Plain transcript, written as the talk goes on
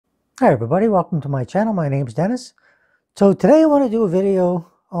Hi everybody, welcome to my channel. My name is Dennis. So today I want to do a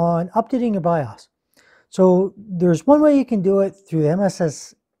video on updating your BIOS. So there's one way you can do it through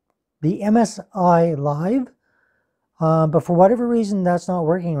the MSI Live, but for whatever reason that's not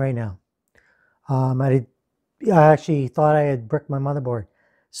working right now. I actually thought I had bricked my motherboard.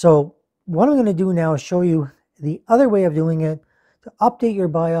 So what I'm going to do now is show you the other way of doing it to update your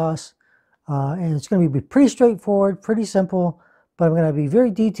BIOS, and it's going to be pretty straightforward, pretty simple, but I'm going to be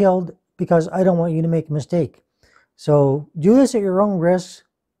very detailed because I don't want you to make a mistake. So do this at your own risk.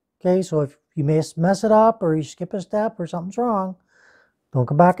 Okay, so if you mess it up or you skip a step or something's wrong, don't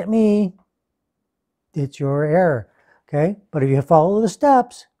come back at me. It's your error. Okay, but if you follow the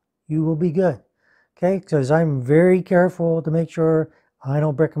steps, you will be good. Okay, because I'm very careful to make sure I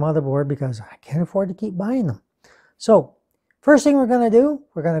don't brick a motherboard because I can't afford to keep buying them. So first thing we're going to do,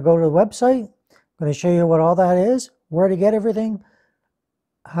 we're going to go to the website. I'm going to show you what all that is, where to get everything,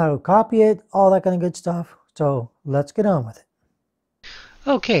 how to copy it, all that kind of good stuff. So let's get on with it.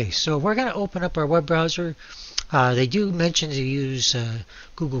 Okay, so we're going to open up our web browser. They do mention to use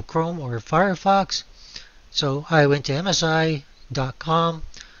Google Chrome or Firefox. So I went to MSI.com,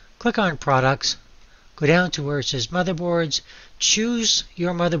 click on Products, go down to where it says Motherboards, choose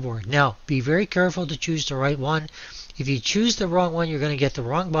your motherboard. Now, be very careful to choose the right one. If you choose the wrong one, you're going to get the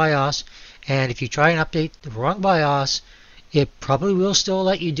wrong BIOS. And if you try and update the wrong BIOS, it probably will still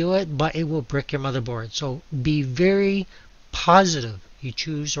let you do it, but it will brick your motherboard. So be very positive you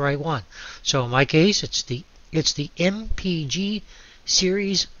choose the right one. So in my case, it's the MPG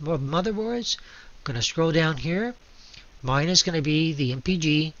series of motherboards. I'm going to scroll down here. Mine is going to be the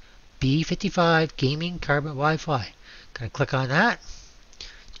MPG B55 Gaming Carbon Wi-Fi. Going to click on that.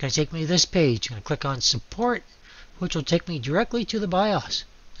 It's going to take me to this page. I'm going to click on Support, which will take me directly to the BIOS.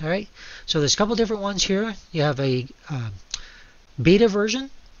 All right. So there's a couple different ones here. You have a beta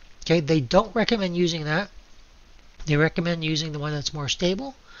version. Okay. They don't recommend using that. They recommend using the one that's more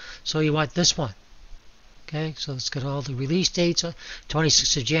stable. So you want this one. Okay, so it's got all the release dates,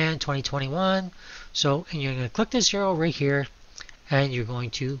 26th of Jan 2021. So, and you're going to click this arrow right here, and you're going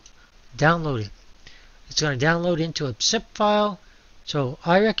to download it. It's going to download into a zip file. So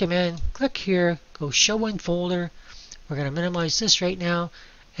I recommend click here, go show in folder. We're going to minimize this right now.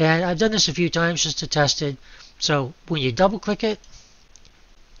 And I've done this a few times just to test it. So when you double click it,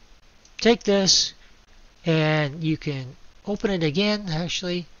 take this, and you can open it again.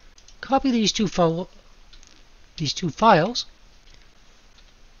 Actually, copy these two files,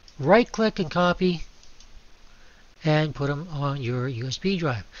 right click and copy, and put them on your USB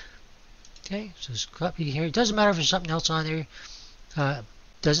drive. Okay, so just copy here. It doesn't matter if there's something else on there.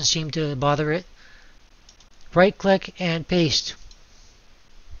 Doesn't seem to bother it. Right click and paste.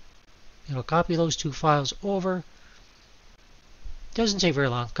 It'll copy those two files over. Doesn't take very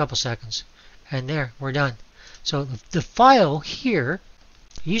long, a couple seconds. And there, we're done. So the file here,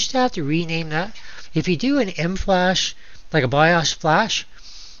 you used to have to rename that. If you do an M flash, like a BIOS flash,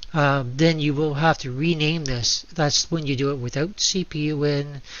 then you will have to rename this. That's when you do it without CPU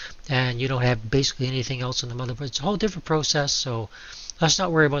in, and you don't have basically anything else on the motherboard. It's a whole different process, so let's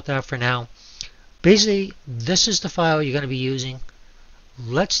not worry about that for now. Basically, this is the file you're going to be using.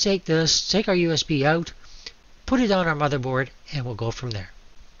 Let's take this, take our USB out, put it on our motherboard, and we'll go from there.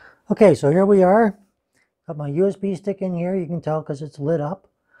 Okay, so here we are. Got my USB stick in here. You can tell because it's lit up.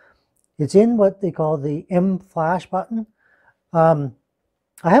 It's in what they call the M flash button. I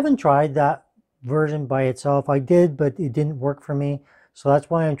haven't tried that version by itself. I did, but it didn't work for me. So that's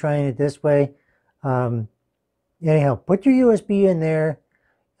why I'm trying it this way. Anyhow, put your USB in there.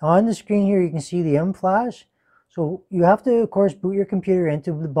 On the screen here, you can see the M flash. So you have to, of course, boot your computer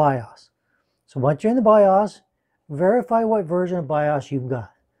into the BIOS. So once you're in the BIOS, verify what version of BIOS you've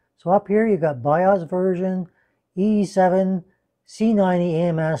got. So up here, you've got BIOS version E7 C90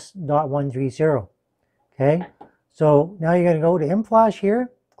 AMS.130. Okay, so now you're going to go to MFlash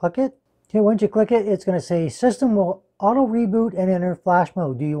here, click it. Okay, once you click it, it's going to say system will auto reboot and enter flash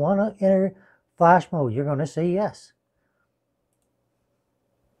mode. Do you want to enter flash mode? You're going to say yes.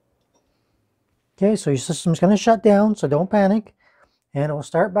 Okay, so your system's going to shut down, so don't panic, and it will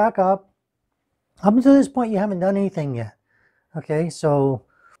start back up. Up until this point, you haven't done anything yet. Okay, so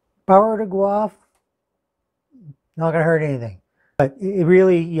power to go off, not going to hurt anything. But it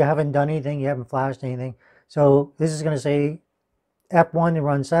really, you haven't done anything, you haven't flashed anything. So this is going to say F1 to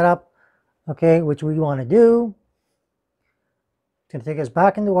run setup, okay, which we want to do. It's going to take us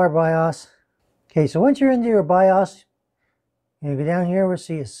back into our BIOS. Okay, so once you're into your BIOS, you go down here, we'll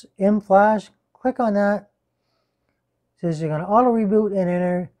see M flash. Click on that. It says you're going to auto reboot and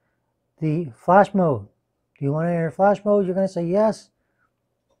enter the flash mode. Do you want to enter flash mode? You're going to say yes.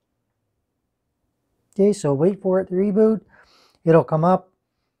 Okay, so wait for it to reboot. It'll come up,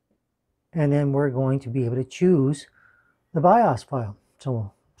 and then we're going to be able to choose the BIOS file. So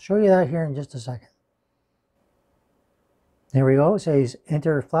we'll show you that here in just a second. There we go. It says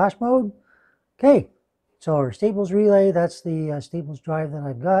enter flash mode. Okay, so our Staples relay, that's the Staples drive that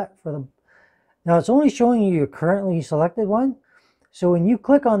I've got for the. Now it's only showing you your currently selected one. So when you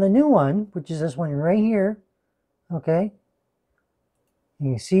click on the new one, which is this one right here, okay,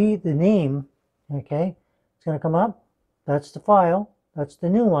 you see the name, okay, it's going to come up. That's the file. That's the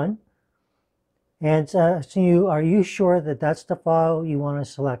new one. And it's asking you, are you sure that that's the file you want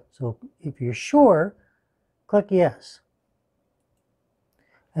to select? So if you're sure, click yes.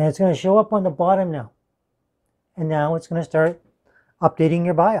 And it's going to show up on the bottom now. And now it's going to start updating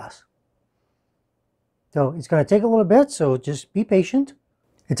your BIOS. So it's going to take a little bit, so just be patient.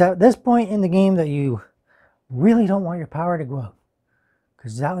 It's at this point in the game that you really don't want your power to go out,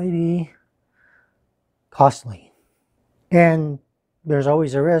 because that would be costly. And there's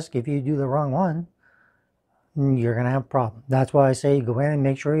always a risk if you do the wrong one, you're going to have a problem. That's why I say go in and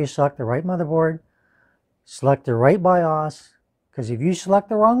make sure you select the right motherboard, select the right BIOS, because if you select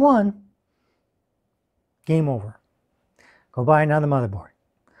the wrong one, game over. Go buy another motherboard.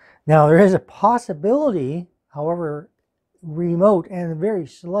 Now there is a possibility, however remote and very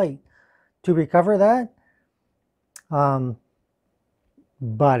slight, to recover that,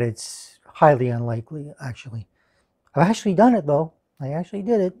 but it's highly unlikely actually. I've actually done it though. I actually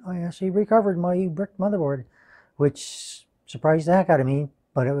did it. I actually recovered my brick motherboard, which surprised the heck out of me,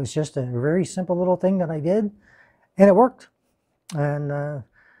 but it was just a very simple little thing that I did, and it worked. And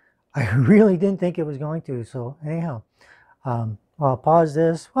I really didn't think it was going to. So anyhow, I'll pause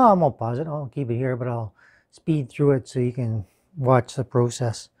this. Well, I won't pause it. I'll keep it here, but I'll speed through it so you can watch the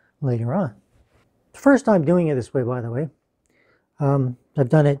process later on. The first time doing it this way, by the way. I've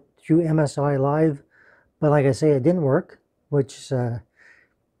done it through MSI Live, but like I say, it didn't work, which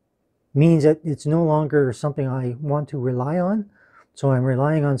means that it's no longer something I want to rely on. So I'm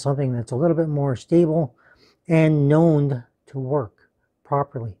relying on something that's a little bit more stable and known to work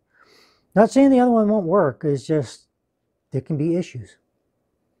properly. Not saying the other one won't work, it's just there can be issues.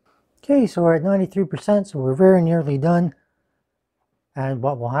 Okay, so we're at 93%, so we're very nearly done. And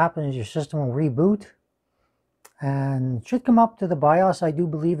what will happen is your system will reboot and should come up to the BIOS, I do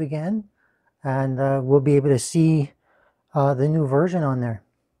believe, again. And we'll be able to see the new version on there.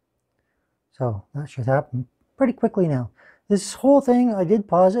 So that should happen pretty quickly now. This whole thing, I did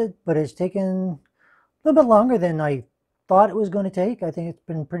pause it, but it's taken a little bit longer than I thought it was going to take. I think it's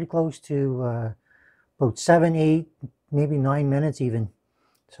been pretty close to about 7, 8, maybe 9 minutes even.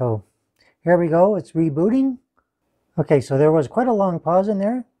 So here we go, it's rebooting. Okay, so there was quite a long pause in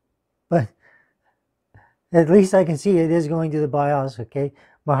there, but at least I can see it is going to the BIOS, okay?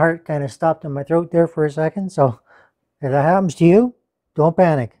 My heart kind of stopped in my throat there for a second, so if that happens to you, don't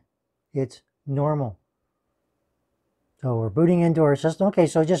panic. It's normal. So we're booting into our system. Okay,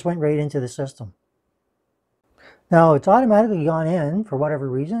 so it just went right into the system. Now it's automatically gone in for whatever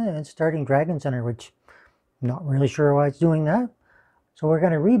reason, and it's starting Dragon Center, which I'm not really sure why it's doing that. So we're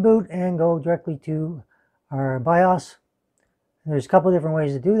going to reboot and go directly to our BIOS. There's a couple different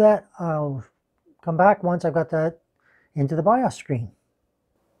ways to do that. I'll come back once I've got that into the BIOS screen.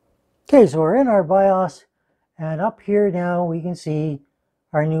 Okay, so we're in our BIOS, and up here now we can see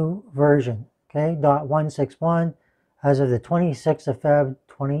our new version, okay, .161 as of the 26th of Feb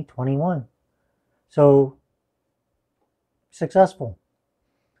 2021. So successful.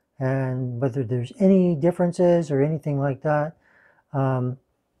 And whether there's any differences or anything like that,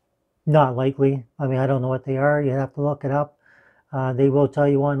 not likely. I mean, I don't know what they are. You have to look it up. They will tell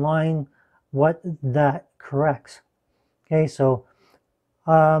you online what that corrects. Okay, so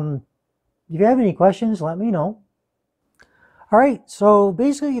if you have any questions, let me know. All right, so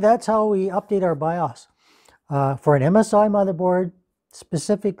basically that's how we update our BIOS for an MSI motherboard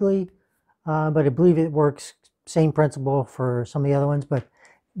specifically, but I believe it works same principle for some of the other ones, but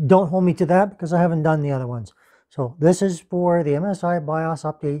don't hold me to that because I haven't done the other ones. So this is for the MSI BIOS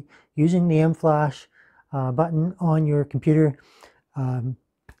update using the M-Flash button on your computer, and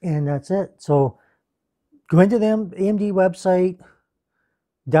that's it. So go into the AMD website,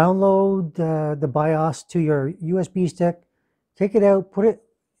 download the BIOS to your USB stick, take it out, put it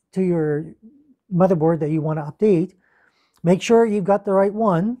to your motherboard that you want to update. Make sure you've got the right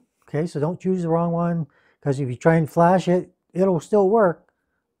one, okay? So don't choose the wrong one, because if you try and flash it, it'll still work,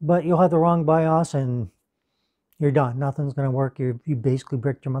 but you'll have the wrong BIOS and you're done. Nothing's going to work. You basically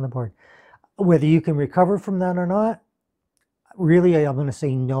bricked your motherboard. Whether you can recover from that or not, really, I'm going to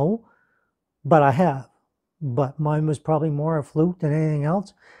say no, but I have. But mine was probably more a fluke than anything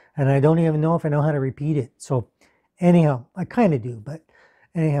else. and I don't even know if I know how to repeat it. So anyhow, I kind of do, but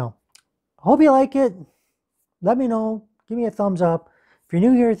anyhow, hope you like it. Let me know. Give me a thumbs up. If you're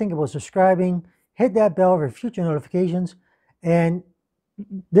new here, think about subscribing. Hit that bell for future notifications. And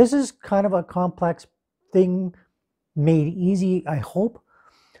this is kind of a complex thing made easy, I hope.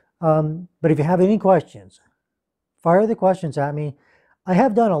 But if you have any questions, fire the questions at me. I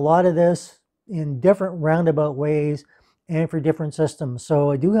have done a lot of this in different roundabout ways and for different systems.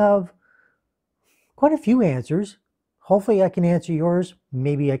 So I do have quite a few answers. Hopefully I can answer yours.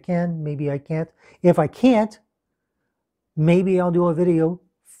 Maybe I can, maybe I can't. If I can't, maybe I'll do a video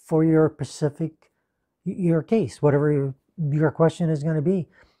for your case, whatever your question is going to be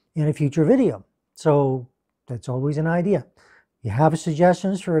in a future video. So that's always an idea. You have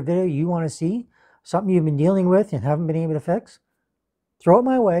suggestions for a video you want to see, something you've been dealing with and haven't been able to fix, throw it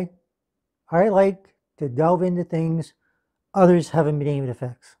my way. I like to delve into things others haven't been able to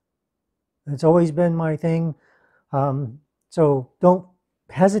fix. It's always been my thing. So don't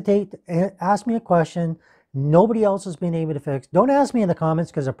hesitate to ask me a question nobody else has been able to fix. Don't ask me in the comments,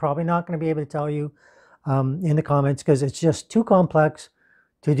 because I'm probably not going to be able to tell you in the comments, because it's just too complex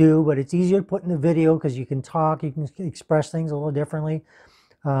to do. But it's easier to put in the video because you can talk, you can express things a little differently.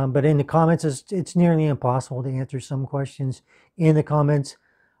 But in the comments, it's nearly impossible to answer some questions in the comments,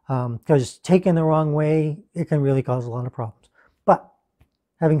 because taken the wrong way, it can really cause a lot of problems. But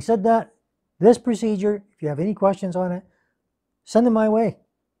having said that, this procedure, if you have any questions on it, send them my way.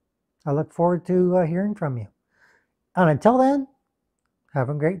 I look forward to hearing from you. And until then, have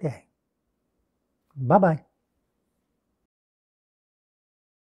a great day. Bye-bye.